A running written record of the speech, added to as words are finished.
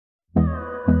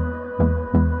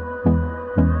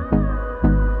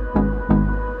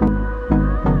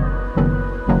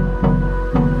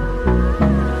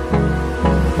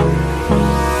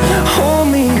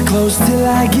close till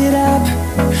I get up.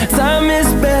 Time is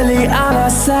barely on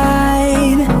our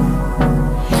side.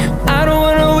 I don't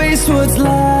wanna waste what's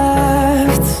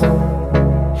left.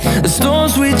 The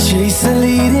storms we chase are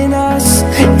leading us.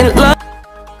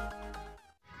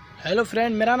 Hello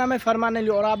friend, मेरा नाम है फरमान अली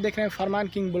और आप देख रहे हैं फरमान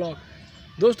king blog.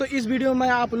 दोस्तों, इस वीडियो में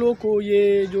आप लोगों को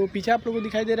ये जो पीछे आप लोगों को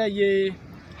दिखाई दे रहा है, ये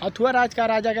हथुआ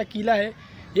राजा का किला है।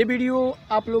 ये वीडियो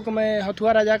आप लोग को मैं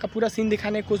हथुआ राजा का पूरा सीन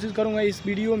दिखाने की कोशिश करूँगा इस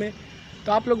वीडियो में,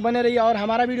 तो आप लोग बने रहिए। और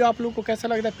हमारा वीडियो आप लोग को कैसा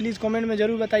लगता है प्लीज़ कमेंट में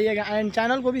ज़रूर बताइएगा। एंड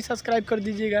चैनल को भी सब्सक्राइब कर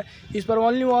दीजिएगा। इस पर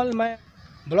ऑल मैं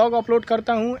ब्लॉग अपलोड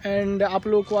करता हूँ एंड आप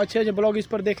लोग को अच्छे अच्छे ब्लॉग इस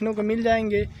पर देखने को मिल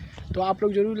जाएंगे। तो आप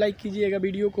लोग ज़रूर लाइक कीजिएगा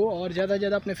वीडियो को और ज़्यादा से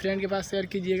ज़्यादा अपने फ्रेंड के पास शेयर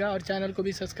कीजिएगा और चैनल को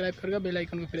भी सब्सक्राइब करके बेल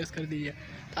आइकन को प्रेस कर दीजिए।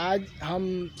 तो आज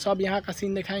हम सब यहाँ का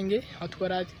सीन दिखाएंगे हथुआ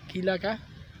राज किला का।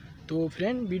 तो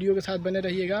फ्रेंड वीडियो के साथ बने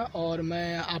रहिएगा और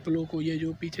मैं आप लोगों को ये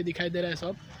जो पीछे दिखाई दे रहा है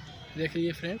सब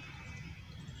देखिए फ्रेंड,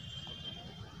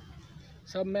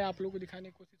 सब मैं आप लोगों को दिखाने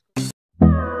की कोशिश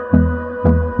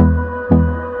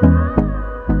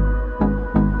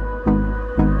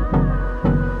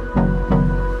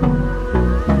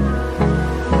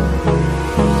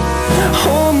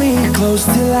close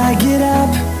till I get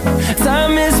up.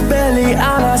 Time is barely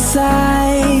on our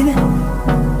side.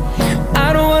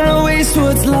 I don't wanna waste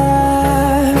what's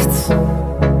left.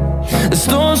 The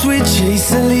storms we chase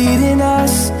are leading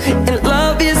us, and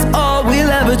love is all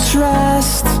we'll ever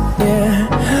trust. Yeah,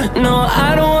 no, I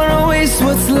don't wanna waste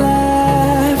what's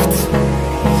left.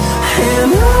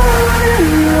 And on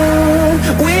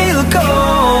we'll go,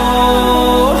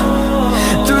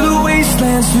 through the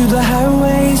wastelands, through the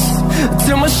highways,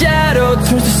 till my shadow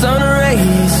turns to sun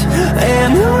rays.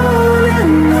 And on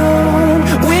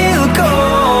we'll go,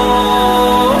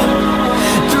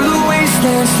 through the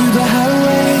wastelands, through the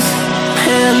highways,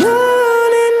 and on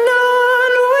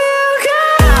we'll go.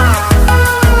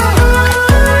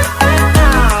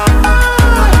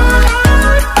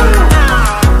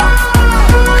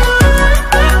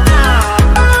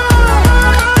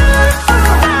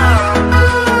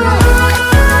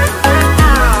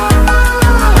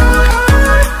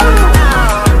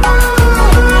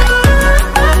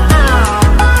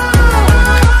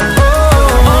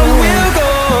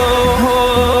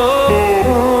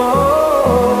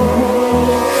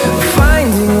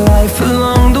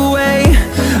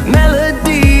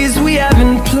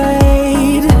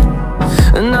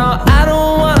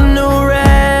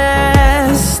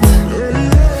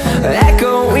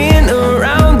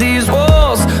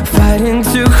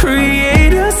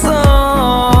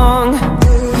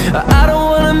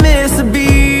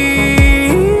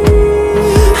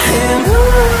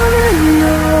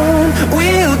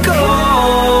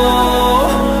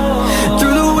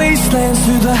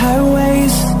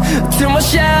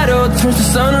 Shadow turns to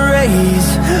sun rays,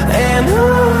 and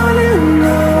on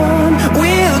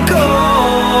we'll go,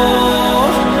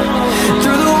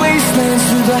 through the wastelands,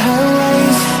 through the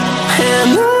highways,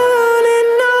 and on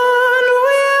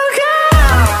we'll go.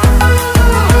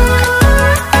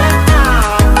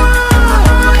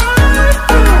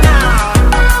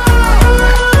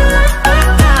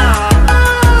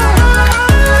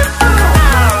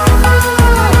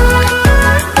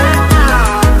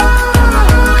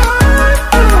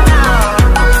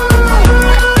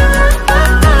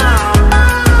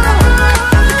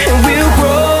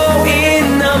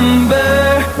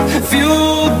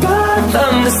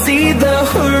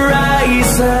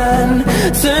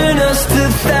 Turn us to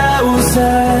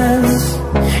thousands,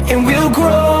 and we'll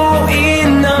grow in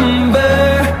number,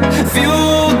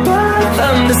 fueled by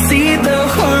them to see the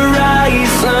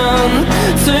horizon.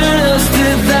 Turn us to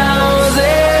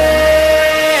thousands,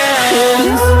 and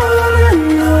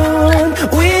on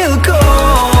we'll go,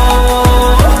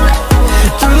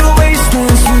 through the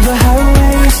wastelands, through the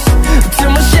highways,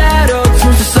 till my shadow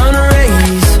turns to sun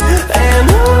rays, and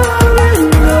on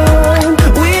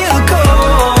we'll go,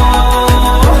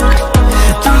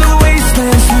 through the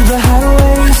wastelands, through the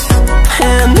highways,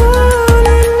 and on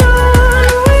we'll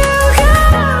go.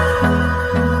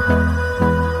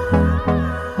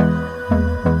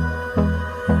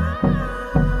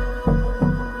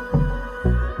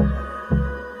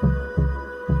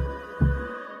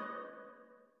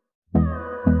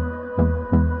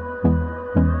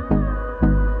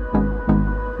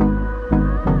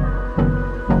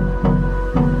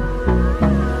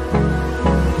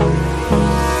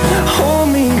 Hold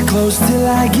me close till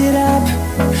I get up.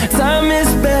 Time is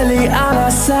barely on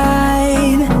our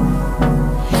side.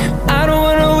 I don't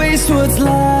wanna waste what's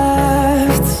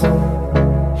left.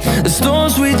 The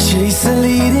storms we chase are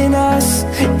leading us,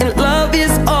 and love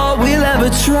is all we'll ever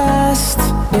trust.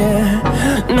 Yeah,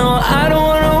 no, I don't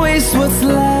wanna waste what's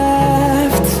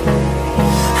left.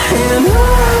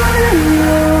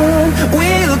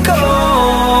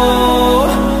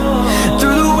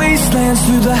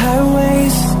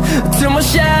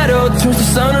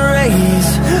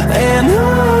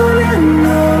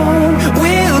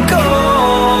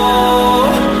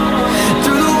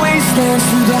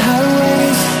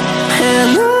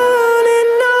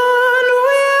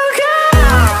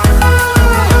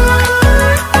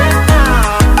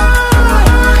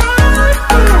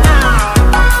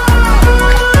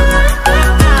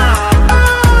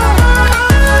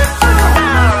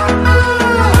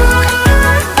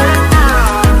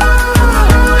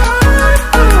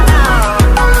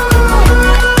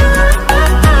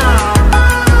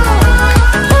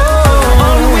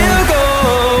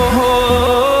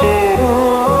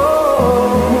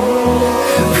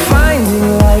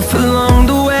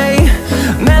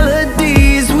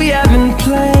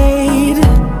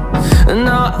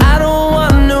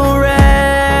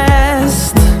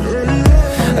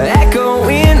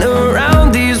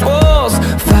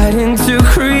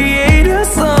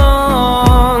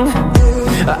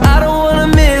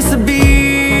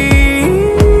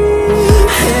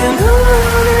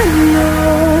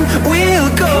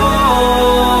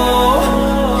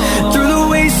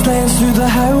 wastelands, through the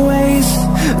highways,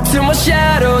 till my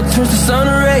shadow turns to sun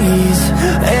rays.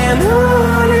 And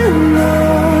on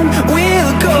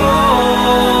we'll go,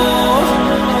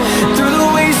 through the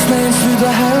wastelands, through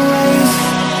the highways,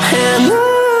 and on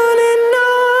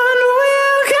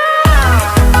we'll go.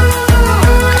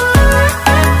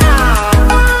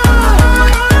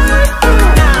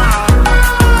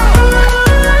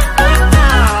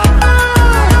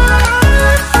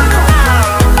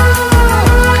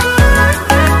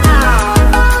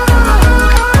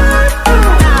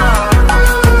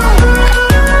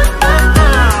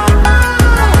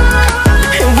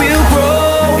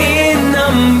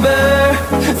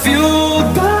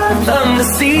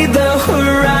 See the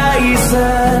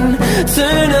horizon,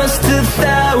 turn us to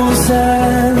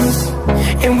thousands,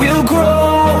 and we'll grow